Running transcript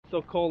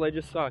so cold I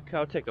just saw a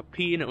cow take a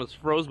pee and it was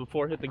froze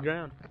before it hit the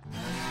ground.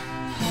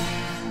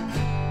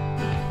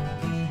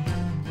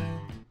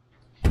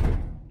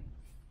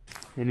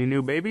 Any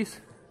new babies?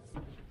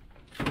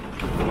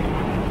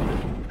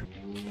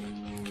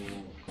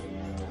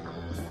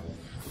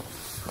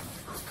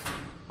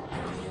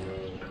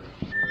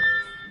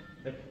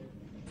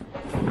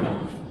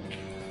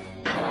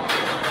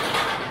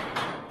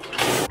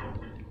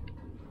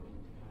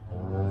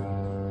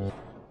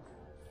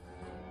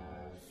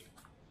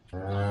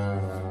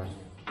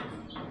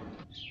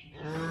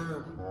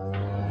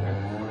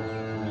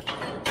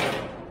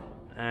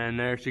 And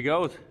there she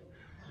goes.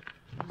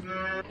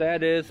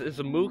 That is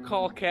a moo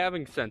call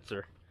calving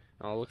sensor.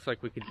 Oh, looks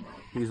like we could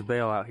use a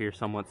bale out here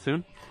somewhat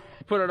soon.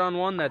 You put it on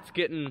one that's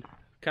getting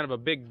kind of a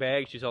big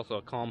bag. She's also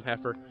a calm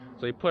heifer.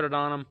 So you put it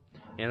on them,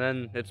 and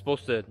then it's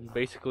supposed to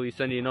basically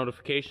send you a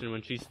notification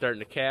when she's starting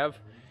to calve.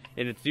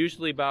 And it's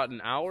usually about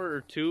an hour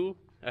or two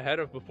ahead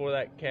of before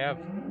that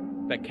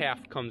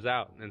calf comes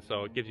out. And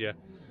so it gives you a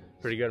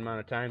pretty good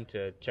amount of time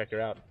to check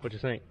her out. What you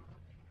think?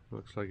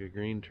 Looks like a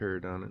green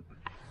turd on it.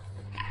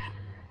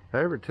 Did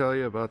I ever tell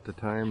you about the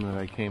time that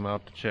I came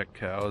out to check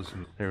cows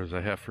and there was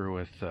a heifer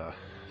with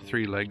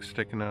 3 legs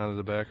sticking out of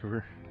the back of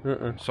her?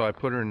 So I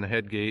put her in the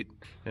head gate,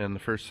 and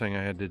the first thing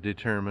I had to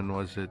determine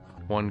was it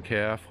one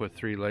calf with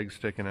 3 legs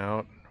sticking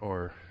out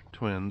or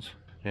twins,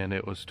 and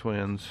it was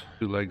twins,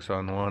 2 legs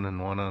on one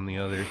and one on the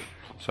other.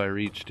 So I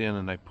reached in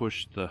and I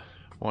pushed the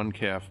one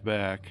calf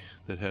back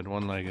that had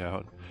 1 leg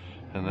out,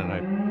 and then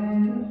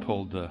I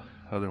pulled the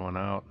other one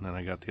out, and then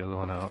I got the other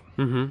one out.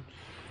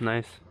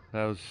 Nice.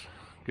 That was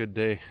a good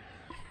day.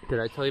 Did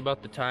I tell you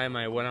about the time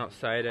I went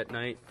outside at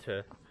night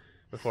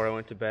before I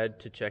went to bed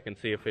to check and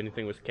see if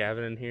anything was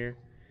calving in here?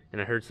 And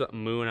I heard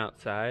something mooing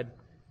outside,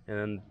 and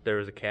then there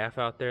was a calf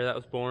out there that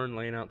was born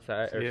laying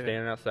outside, or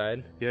standing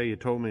outside. Yeah, you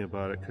told me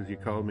about it because you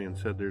called me and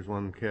said there's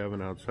one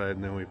calving outside,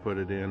 and then we put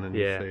it in and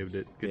you saved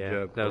it. Good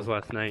job. That was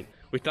last night.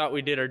 We thought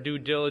we did our due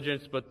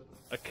diligence, but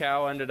a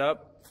cow ended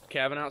up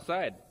calving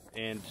outside,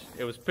 and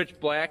it was pitch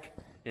black,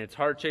 and it's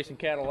hard chasing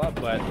cattle up,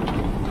 but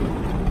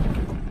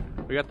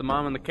we got the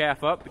mom and the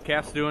calf up. The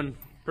calf's doing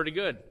pretty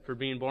good for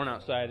being born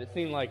outside. It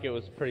seemed like it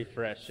was pretty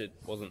fresh. It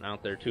wasn't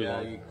out there too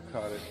long. Yeah, you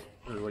caught it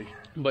early.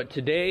 But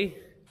today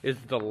is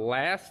the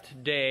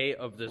last day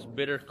of this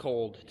bitter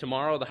cold.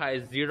 Tomorrow the high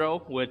is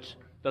 0, which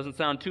doesn't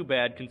sound too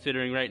bad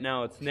considering right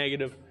now it's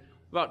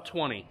about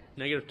 20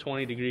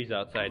 degrees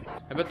outside.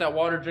 I bet that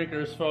water drinker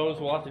is froze.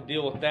 We'll have to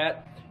deal with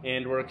that,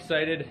 and we're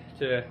excited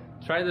to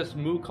try this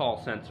moo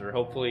call sensor.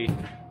 Hopefully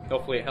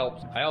it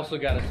helps. I also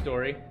got a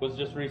story. It was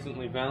just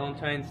recently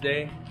Valentine's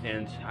Day,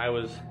 and I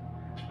was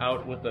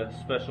out with a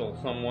special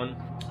someone.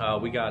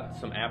 We got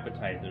some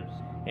appetizers,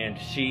 and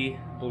she,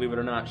 believe it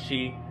or not,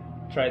 she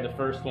tried the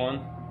first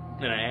one,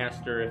 and I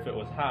asked her if it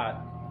was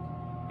hot,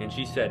 and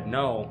she said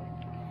no.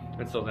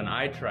 And so then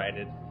I tried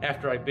it.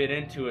 After I bit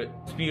into it,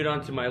 spewed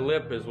onto my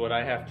lip is what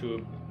I have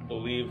to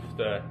believe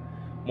the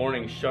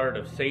morning shard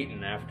of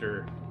Satan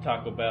after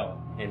Taco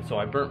Bell. And so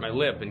I burnt my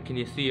lip, and can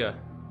you see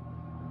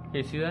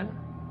that?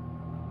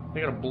 I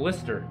got a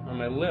blister on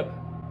my lip.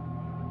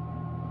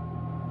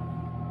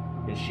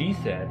 And she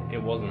said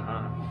it wasn't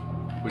hot.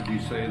 Would you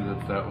say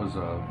that was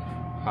a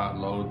hot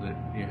load that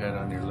you had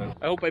on your lip?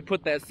 I hope I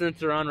put that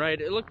sensor on right.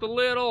 It looked a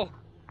little.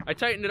 I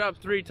tightened it up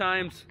 3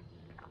 times,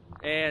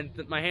 and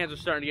my hands are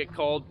starting to get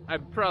cold. I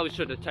probably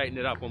should have tightened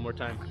it up one more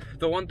time.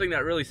 The one thing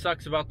that really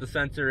sucks about the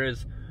sensor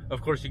is,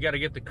 of course, you got to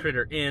get the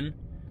critter in,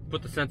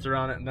 put the sensor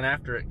on it, and then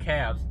after it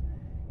calves,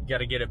 you got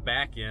to get it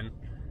back in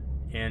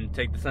and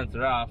take the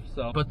sensor off.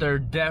 But there are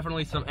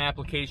definitely some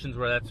applications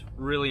where that's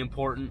really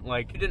important.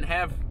 Like, you didn't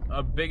have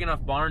a big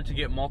enough barn to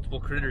get multiple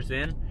critters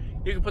in,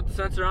 you can put the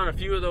sensor on a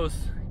few of those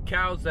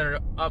cows that are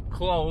up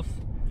close,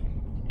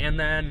 and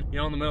then, you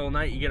know, in the middle of the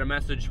night you get a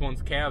message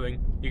one's calving,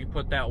 you can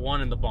put that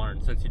one in the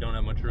barn since you don't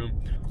have much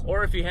room.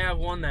 Or if you have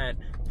one that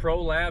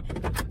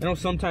prolapsed, I know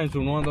sometimes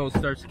when one of those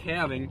starts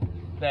calving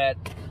that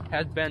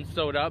has been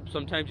sewed up,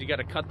 sometimes you got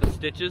to cut the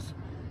stitches,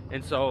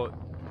 and so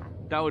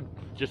that would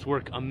just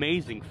work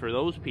amazing for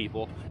those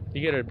people.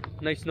 You get a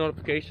nice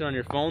notification on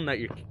your phone that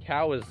your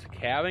cow is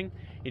calving,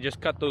 you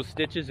just cut those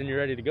stitches and you're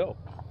ready to go.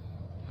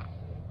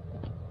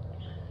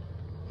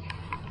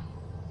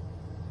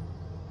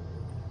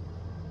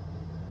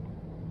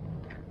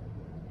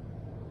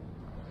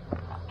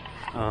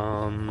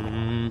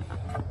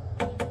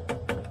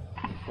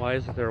 Why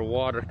isn't there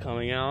water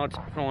coming out?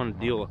 I don't want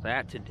to deal with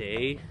that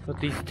today. With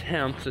these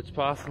temps, it's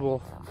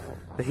possible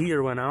the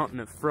heater went out and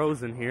it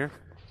froze in here.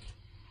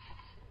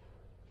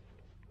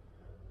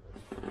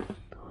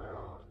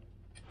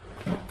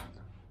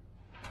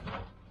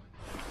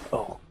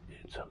 Oh,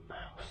 it's a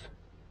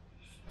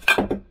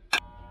mouse.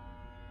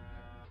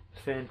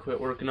 Fan quit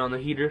working on the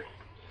heater,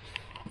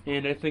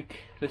 and I think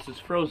this is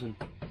frozen.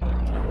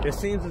 It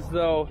seems as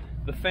though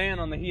the fan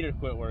on the heater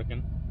quit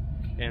working,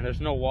 and there's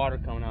no water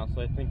coming out,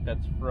 so I think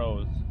that's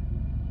froze.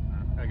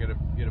 I gotta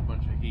get a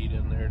bunch of heat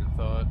in there to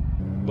thaw it.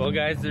 Well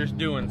guys, there's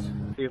doings.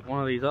 See if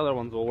one of these other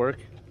ones will work.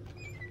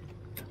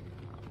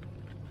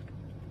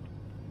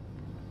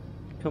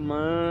 Come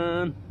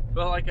on.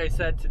 Well, like I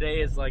said,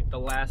 today is like the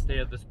last day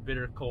of this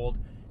bitter cold.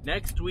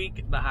 Next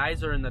week, the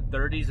highs are in the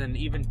 30s and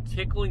even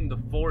tickling the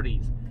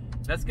 40s.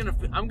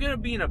 I'm gonna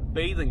be in a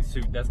bathing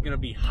suit. That's gonna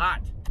be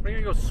hot. We're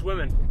gonna go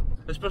swimming.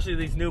 Especially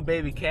these new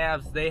baby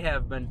calves. They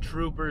have been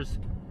troopers,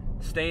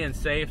 staying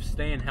safe,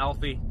 staying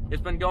healthy.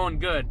 It's been going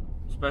good,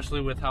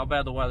 especially with how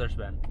bad the weather's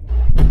been.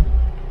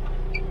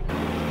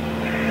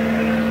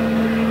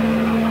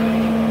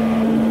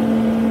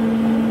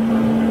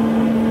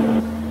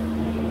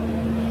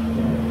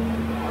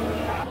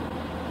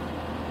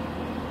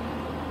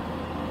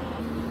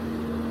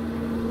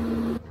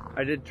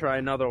 I did try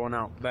another one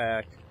out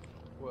back.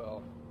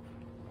 Well,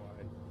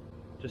 why?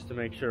 Just to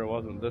make sure it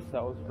wasn't this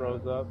that was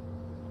froze up.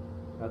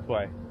 That's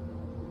why.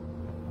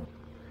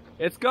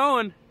 It's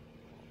going.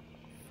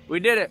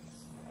 We did it.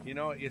 You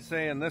know what you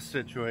say in this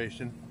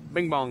situation?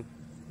 Bing bong.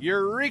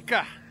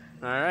 Eureka!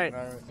 All right.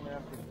 We're gonna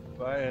have to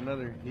buy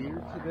another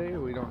heater today.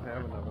 We don't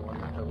have another one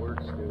that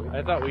works, do we?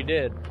 I thought we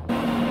did.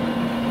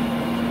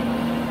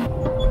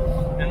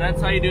 And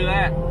that's how you do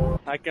that.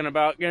 I can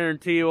about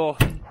guarantee we'll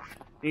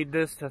need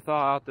this to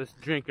thaw out this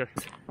drinker.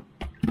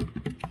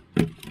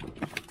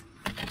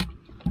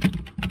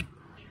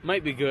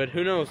 Might be good,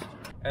 who knows?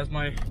 As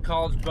my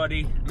college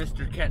buddy,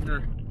 Mr.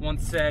 Kettner,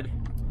 once said,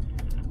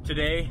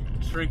 today,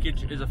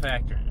 shrinkage is a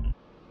factor.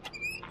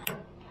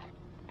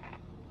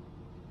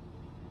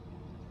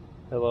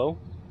 Hello?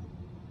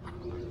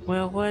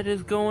 Well, what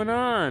is going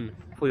on?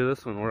 Hopefully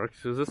this one works,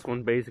 because this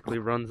one basically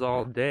runs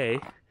all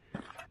day.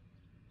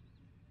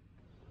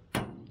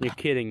 You're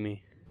kidding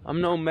me.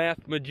 I'm no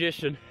math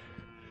magician,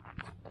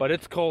 but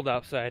it's cold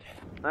outside.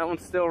 That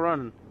one's still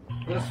running.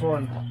 This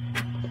one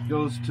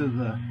goes to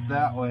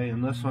that way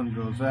and this one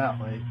goes that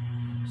way.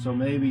 So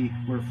maybe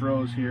we're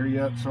froze here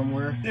yet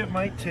somewhere. It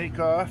might take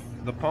off.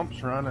 The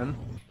pump's running.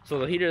 So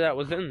the heater that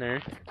was in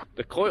there,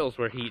 the coils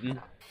were heating,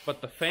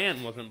 but the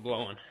fan wasn't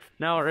blowing.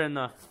 Now we're in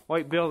the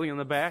white building in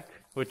the back,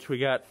 which we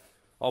got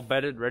all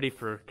bedded, ready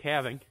for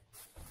calving.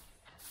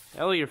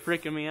 Ellie, you're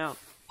freaking me out.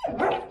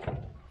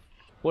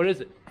 What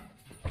is it?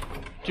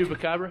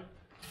 Chupacabra?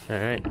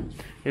 Alright,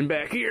 and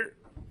back here,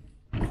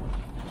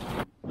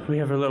 we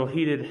have our little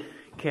heated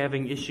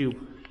calving issue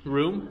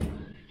room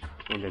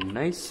and a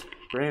nice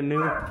brand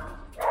new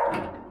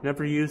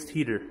never used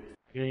heater.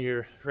 You know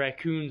your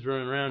raccoons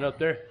running around up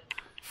there.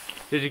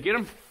 Did you get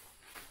them?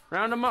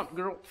 Round them up,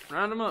 girl.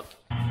 Round them up.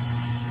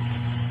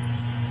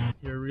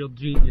 You're a real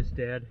genius,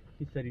 Dad.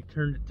 He said he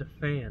turned it to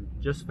fan,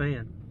 just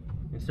fan,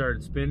 and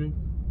started spinning,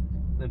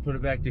 then put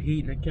it back to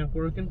heat and it kept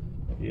working.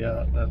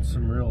 Yeah, that's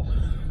some real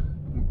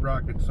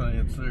rocket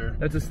science there.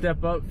 That's a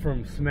step up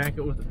from smack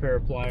it with a pair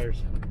of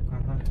pliers.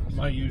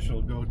 My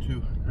usual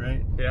go-to,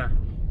 right? Yeah.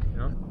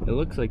 It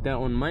looks like that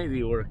one might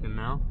be working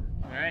now.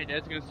 Alright,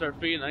 Dad's gonna start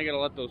feeding. I gotta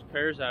let those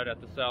pears out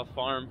at the South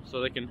Farm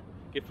so they can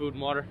get food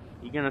and water.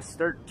 You gonna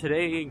start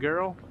today,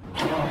 girl?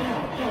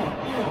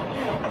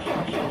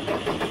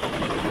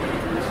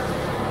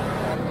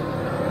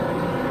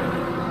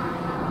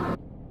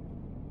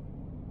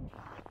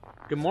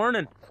 Good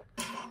morning.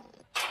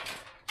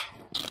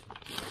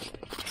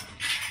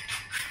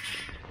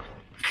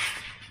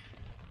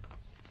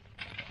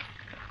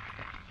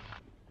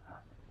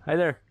 Hi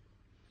there.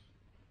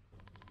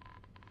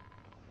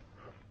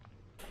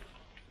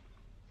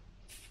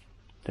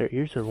 Their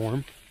ears are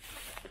warm.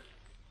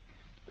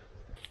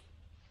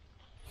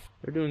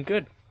 They're doing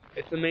good.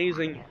 It's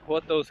amazing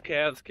what those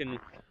calves can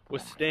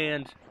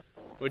withstand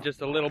with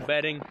just a little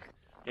bedding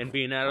and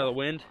being out of the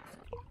wind.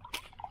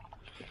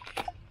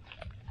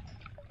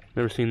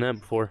 Never seen that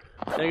before.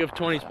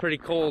 -20 is pretty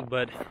cold,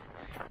 but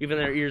even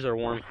their ears are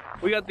warm.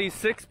 We got these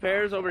 6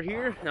 pairs over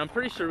here, and I'm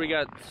pretty sure we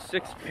got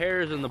 6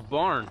 pairs in the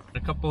barn. A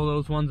couple of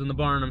those ones in the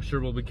barn I'm sure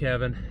we'll be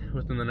calving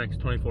within the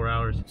next 24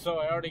 hours. So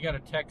I already got a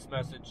text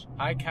message.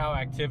 High cow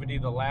activity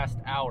the last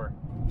hour.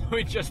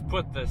 We just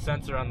put the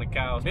sensor on the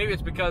cows. Maybe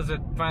it's because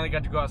it finally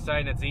got to go outside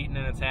and it's eating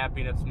and it's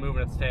happy and it's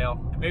moving its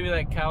tail. Maybe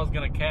that cow's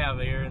gonna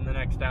calve here in the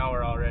next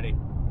hour already.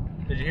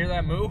 Did you hear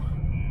that moo?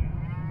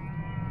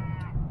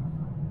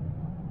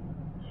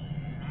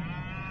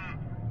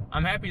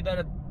 I'm happy that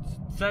it's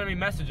sending me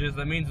messages.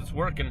 That means it's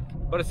working.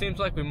 But it seems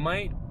like we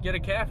might get a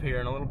calf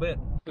here in a little bit.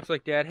 Looks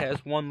like Dad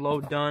has one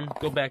load done.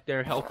 Go back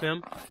there, help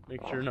him.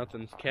 Make sure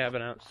nothing's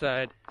calving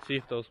outside. See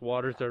if those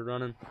waters are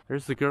running.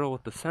 There's the girl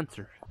with the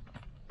sensor.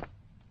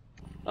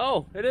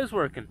 Oh, it is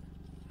working.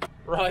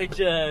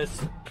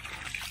 Righteous.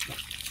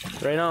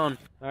 Right on.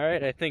 All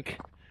right, I think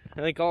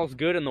all's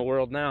good in the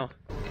world now.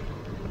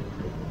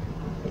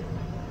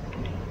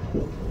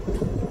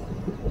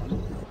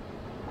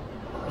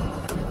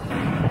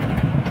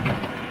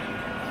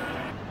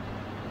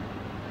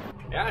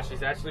 Yeah,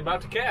 she's actually about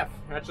to calf.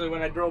 Actually,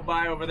 when I drove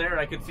by over there,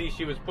 I could see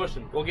she was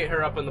pushing. We'll get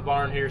her up in the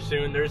barn here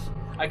soon.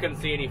 I couldn't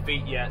see any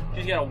feet yet.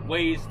 She's got a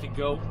ways to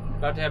go.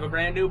 About to have a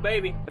brand new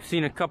baby. I've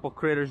seen a couple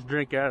critters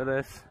drink out of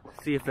this.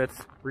 See if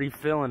it's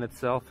refilling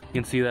itself.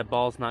 You can see that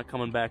ball's not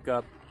coming back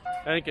up.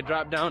 I think it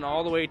dropped down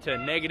all the way to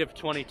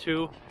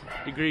 -22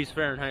 degrees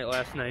Fahrenheit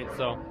last night,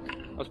 so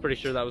I was pretty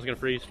sure that was gonna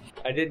freeze.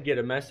 I did get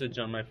a message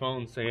on my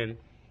phone saying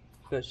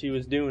that she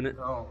was doing it.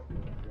 Oh.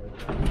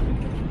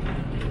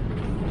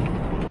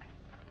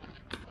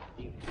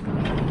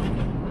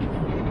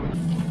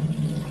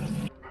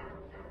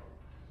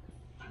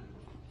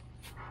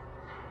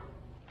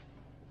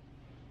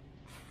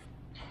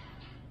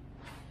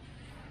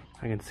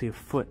 I can see a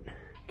foot.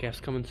 Calf's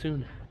coming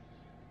soon.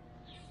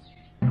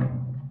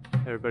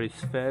 Everybody's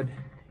fed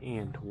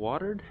and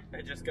watered.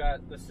 I just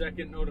got the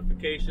second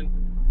notification.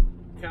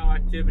 Cow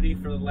activity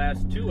for the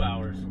last 2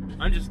 hours.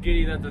 I'm just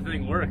giddy that the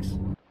thing works.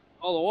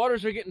 All the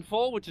waters are getting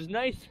full, which is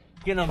nice.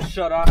 Getting them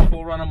shut off.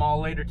 We'll run them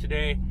all later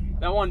today.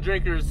 That one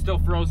drinker is still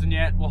frozen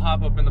yet. We'll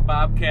hop up in the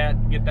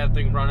Bobcat, get that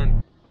thing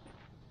running.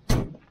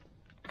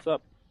 What's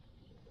up?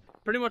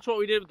 Pretty much what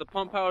we did with the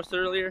pump house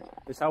earlier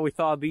is how we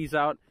thawed these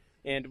out.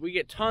 And we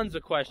get tons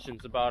of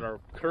questions about our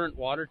current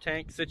water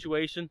tank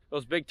situation.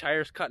 Those big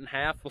tires cut in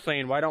half. We're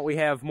saying, why don't we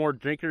have more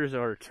drinkers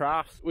or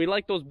troughs? We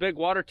like those big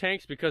water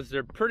tanks because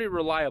they're pretty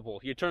reliable.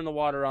 You turn the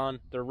water on,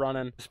 they're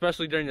running,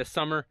 especially during the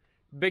summer.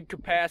 Big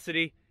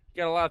capacity.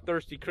 Got a lot of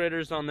thirsty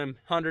critters on them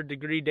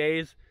 100-degree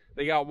days.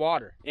 They got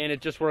water, and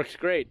it just works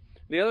great.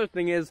 The other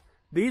thing is,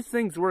 these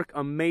things work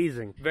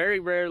amazing. Very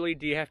rarely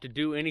do you have to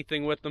do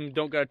anything with them.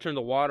 Don't gotta turn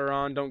the water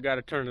on, don't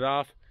gotta turn it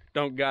off.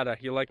 Don't gotta,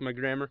 you like my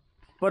grammar?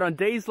 But on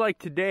days like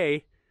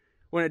today,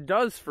 when it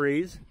does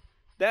freeze,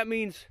 that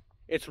means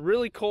it's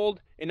really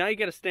cold, and now you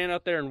gotta stand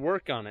out there and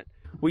work on it.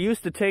 We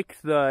used to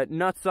take the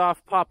nuts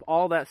off, pop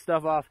all that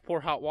stuff off,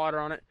 pour hot water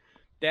on it.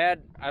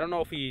 Dad, I don't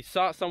know if he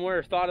saw it somewhere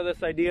or thought of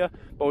this idea,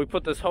 but we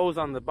put this hose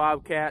on the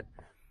Bobcat,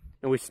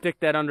 and we stick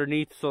that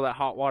underneath so that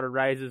hot water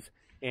rises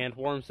and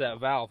warms that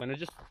valve. And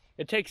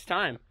it takes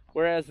time.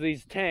 Whereas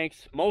these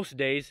tanks, most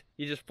days,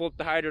 you just flip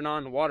the hydrant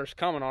on, the water's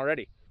coming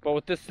already. But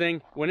with this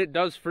thing, when it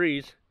does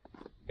freeze,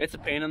 it's a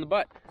pain in the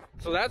butt.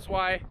 So that's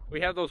why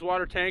we have those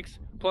water tanks,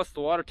 plus the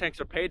water tanks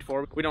are paid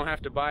for. We don't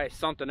have to buy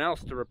something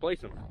else to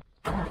replace them.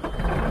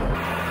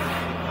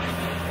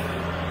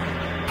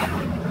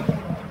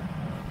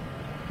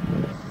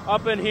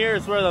 Up in here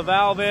is where the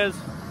valve is.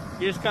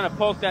 You just kind of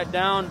poke that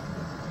down,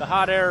 the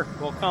hot air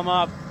will come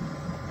up,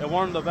 it'll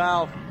warm the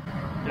valve,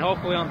 and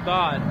hopefully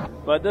unthaw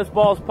it. But this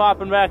ball's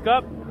popping back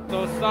up,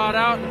 so it's thawed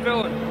out and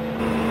filling.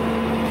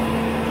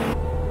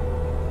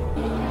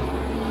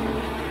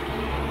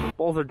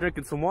 Bulls are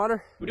drinking some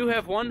water. We do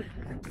have one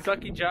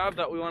sucky job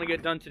that we want to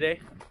get done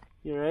today.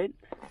 You right?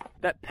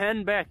 That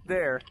pen back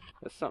there,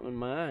 that's something in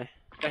my eye.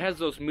 It has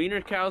those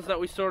meaner cows that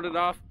we sorted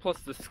off, plus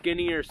the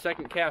skinnier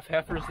second calf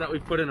heifers that we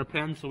put in a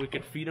pen so we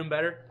could feed them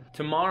better.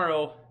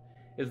 Tomorrow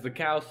is the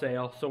cow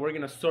sale, so we're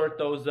gonna sort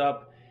those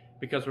up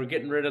because we're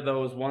getting rid of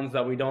those ones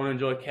that we don't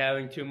enjoy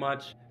calving too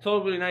much. So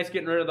it'll be nice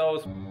getting rid of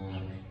those.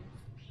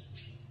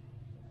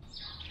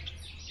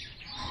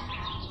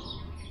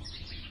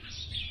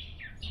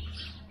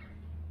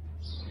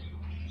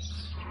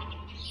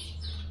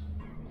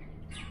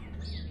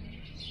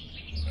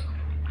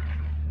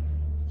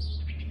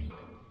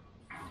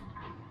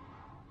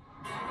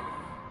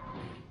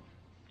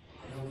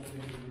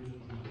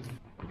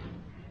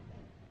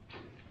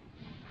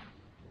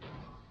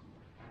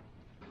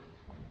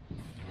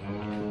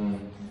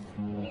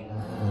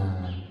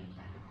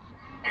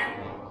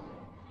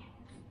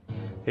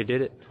 They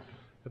did it.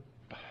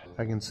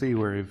 I can see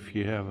where if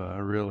you have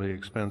a really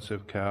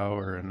expensive cow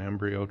or an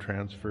embryo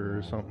transfer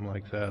or something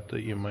like that,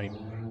 that you might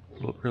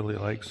really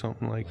like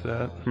something like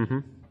that.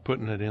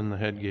 Putting it in the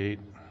head gate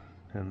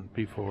and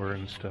before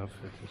and stuff.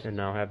 And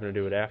now having to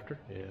do it after?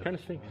 Yeah. Kind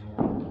of stinks.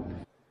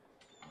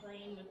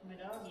 Playing with my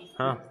doggy.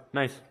 Huh,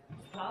 nice.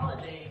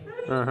 Holiday.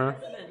 Uh-huh.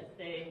 President's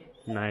Day.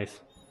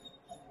 Nice.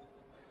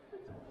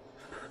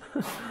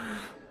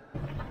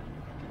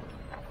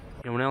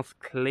 Anyone else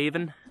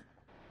claving?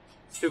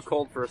 It's too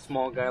cold for a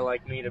small guy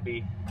like me to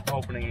be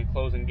opening and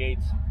closing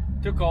gates.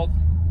 Too cold.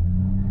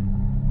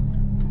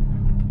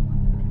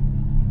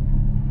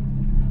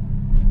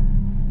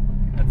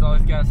 That's all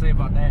he's got to say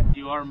about that.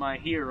 You are my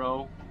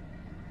hero.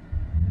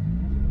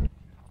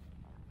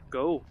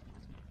 Go.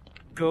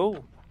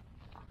 Go.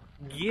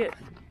 Get.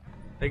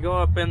 They go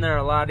up in there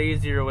a lot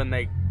easier when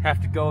they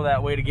have to go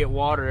that way to get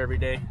water every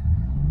day.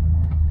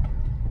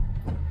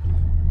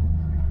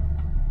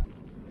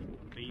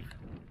 Beef.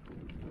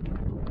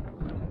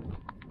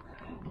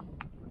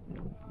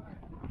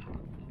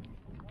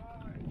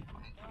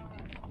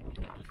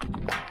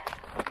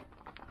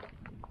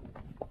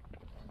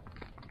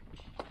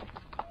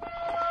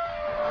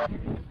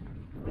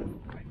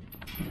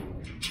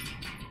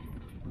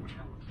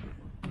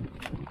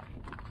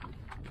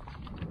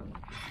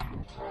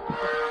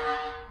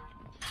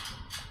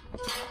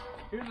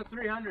 Here's a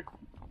 300.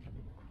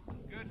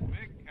 Good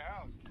big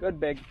cows. Good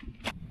big.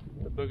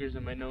 The boogers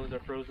in my nose are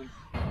frozen.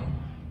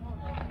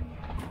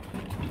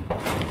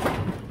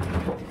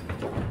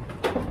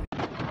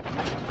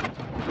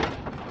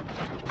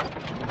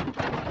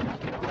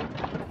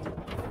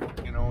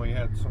 You know, we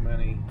had so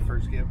many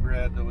first get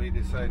bred that we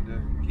decided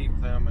to keep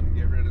them and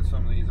get rid of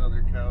some of these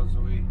other cows.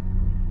 So we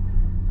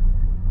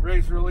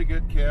raise really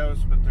good cows,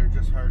 but they're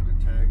just hard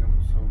to tag them.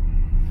 So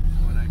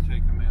when I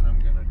take them in, I'm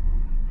gonna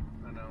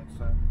announce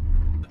that.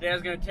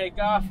 Dad's gonna take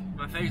off.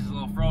 My face is a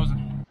little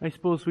frozen. I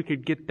suppose we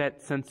could get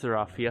that sensor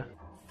off here.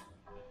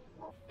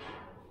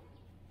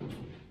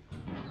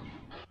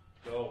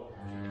 Go.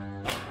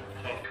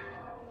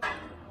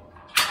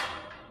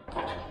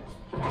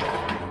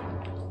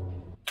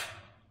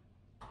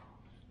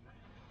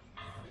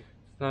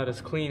 It's not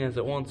as clean as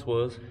it once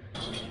was.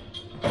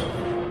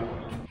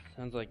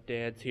 Sounds like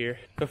Dad's here.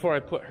 Before I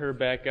put her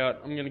back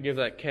out, I'm gonna give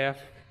that calf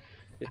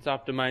its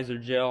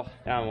optimizer gel.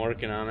 I'm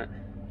working on it.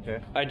 Okay.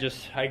 I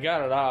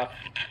got it off.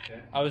 Okay.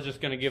 I was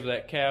just gonna give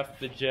that calf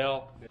the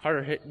gel.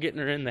 Harder getting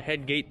her in the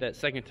head gate that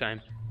second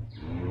time.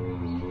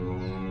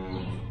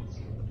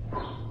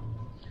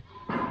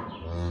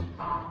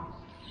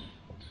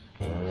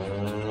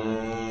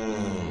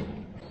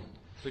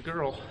 It's a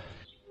girl.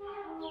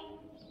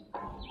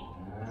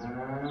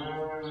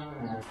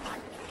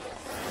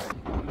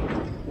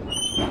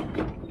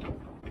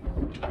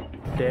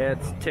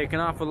 Dad's taking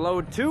off with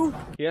load 2.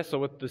 Yeah, so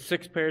with the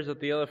 6 pairs at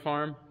the other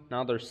farm,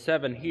 now there's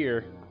 7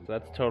 here. So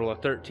that's a total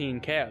of 13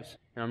 calves.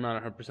 And I'm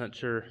not 100%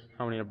 sure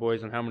how many are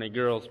boys and how many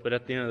girls, but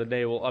at the end of the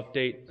day, we'll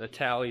update the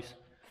tallies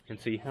and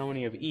see how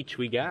many of each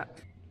we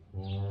got.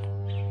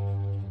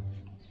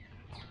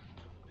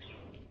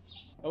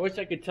 I wish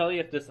I could tell you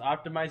if this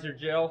optimizer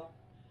gel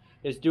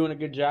is doing a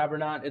good job or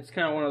not. It's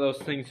kind of one of those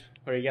things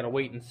where you gotta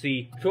wait and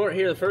see. If you weren't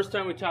here the first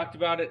time we talked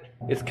about it,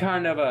 it's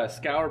kind of a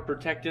scour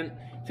protectant.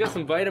 It's got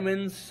some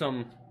vitamins,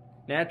 some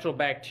natural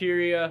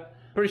bacteria.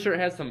 Pretty sure it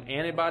has some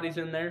antibodies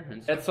in there.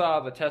 And Ed saw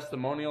the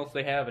testimonials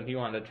they have and he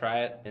wanted to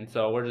try it. And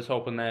so we're just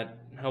hoping that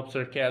helps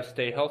our calves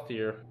stay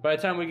healthier. By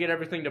the time we get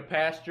everything to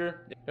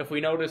pasture, if we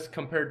notice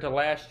compared to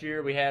last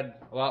year we had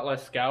a lot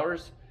less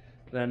scours,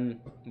 then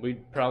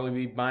we'd probably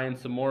be buying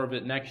some more of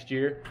it next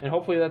year. And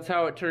hopefully that's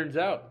how it turns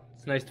out.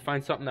 It's nice to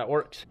find something that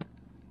works.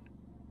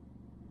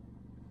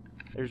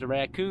 There's a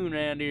raccoon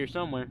around here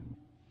somewhere.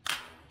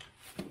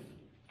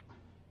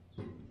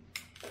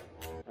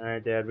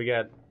 Alright, Dad, we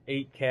got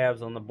 8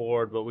 calves on the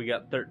board, but we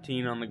got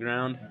 13 on the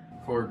ground.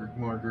 4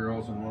 more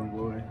girls and 1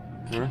 boy.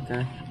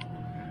 Okay.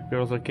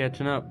 Girls are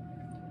catching up.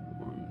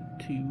 1,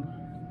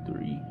 2,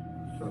 3,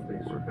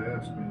 Something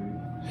surpassed maybe.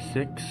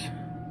 6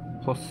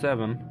 plus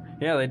 7.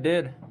 Yeah, they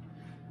did.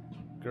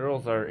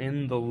 Girls are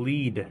in the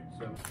lead.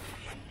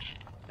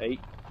 8.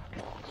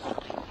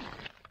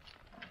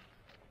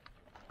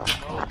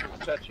 Oh,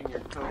 she's touching your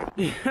toe.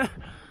 Yeah,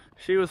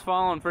 she was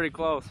following pretty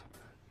close.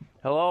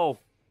 Hello.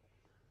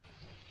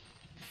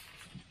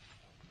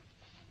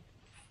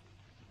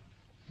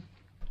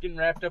 Getting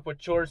wrapped up with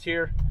chores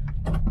here.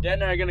 Dad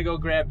and I are gonna go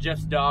grab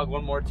Jeff's dog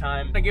one more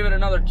time. Gonna give it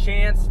another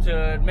chance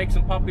to make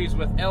some puppies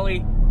with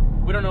Ellie.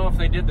 We don't know if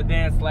they did the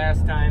dance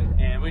last time,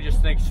 and we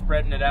just think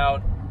spreading it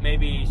out,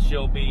 maybe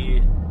she'll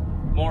be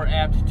more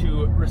apt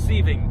to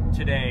receiving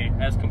today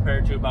as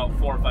compared to about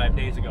 4 or 5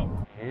 days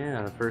ago.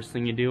 Yeah, the first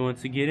thing you do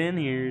once you get in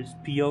here is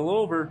peel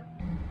over.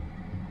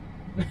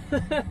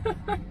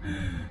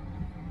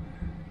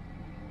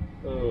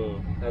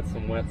 Oh, that's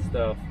some wet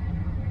stuff.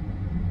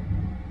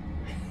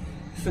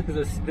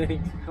 This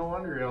stinks. No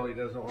wonder Ellie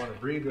doesn't want to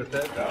breed with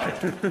that dog.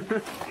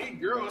 Hey,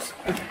 gross.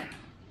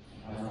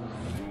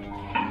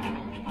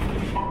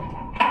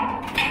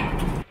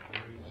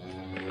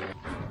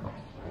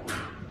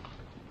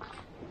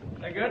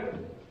 That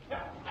good?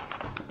 Yeah.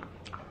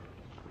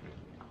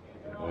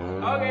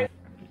 Okay.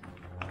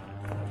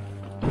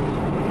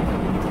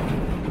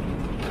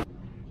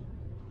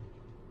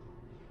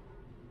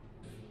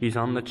 He's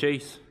on the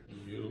chase.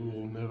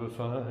 You'll never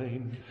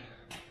find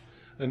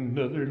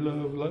another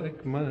love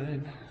like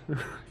mine.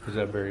 Is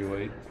that Barry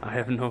White? I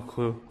have no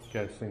clue. You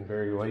gotta sing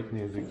Barry White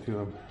music to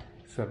him.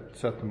 Set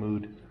the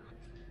mood.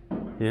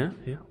 Yeah,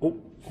 yeah. Oh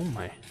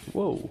my.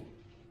 Whoa.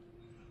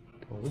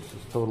 Well, this is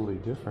totally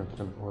different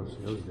than it was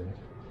the other day.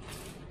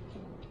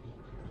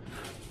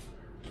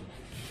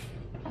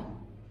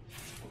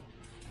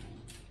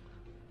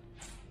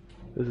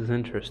 This is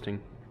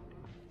interesting.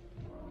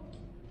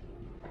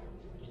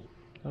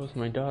 That was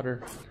my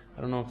daughter.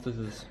 I don't know if this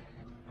is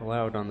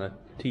allowed on the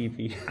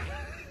TV.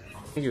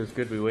 I think it was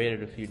good we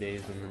waited a few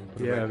days and then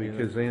put it back together.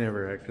 Because they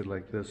never acted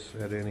like this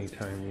at any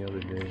time the other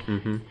day.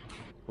 Mm-hmm.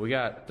 We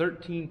got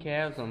 13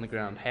 calves on the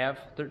ground. Have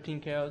 13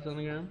 calves on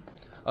the ground.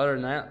 Other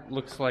than that,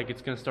 looks like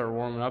it's going to start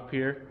warming up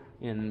here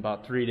in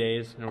about 3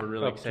 days, and we're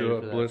really excited for that.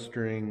 Up to a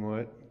blistering,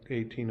 what,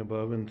 18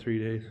 above in 3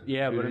 days?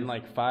 Yeah, but in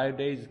like 5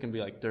 days, it's going to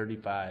be like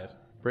 35.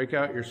 Break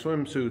out your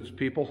swimsuits,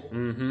 people.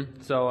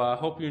 Mm-hmm. So I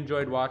hope you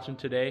enjoyed watching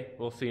today.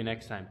 We'll see you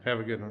next time. Have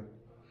a good one.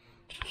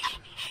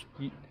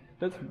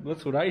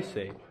 That's what I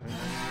say.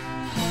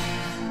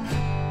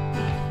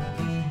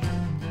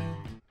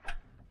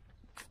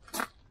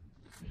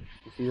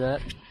 You see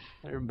that?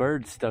 There are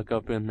birds stuck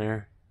up in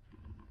there.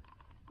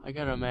 I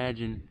gotta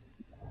imagine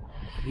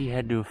he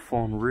had to have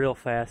flown real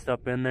fast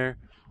up in there,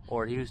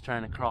 or he was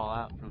trying to crawl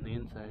out from the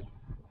inside.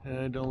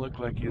 It don't look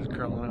like he's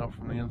crawling out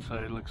from the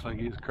inside. It looks like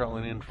he's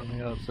crawling in from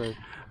the outside.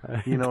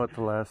 You know what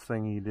the last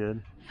thing he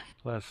did?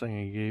 Last thing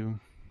he gave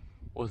him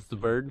was the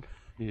bird?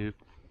 Yep.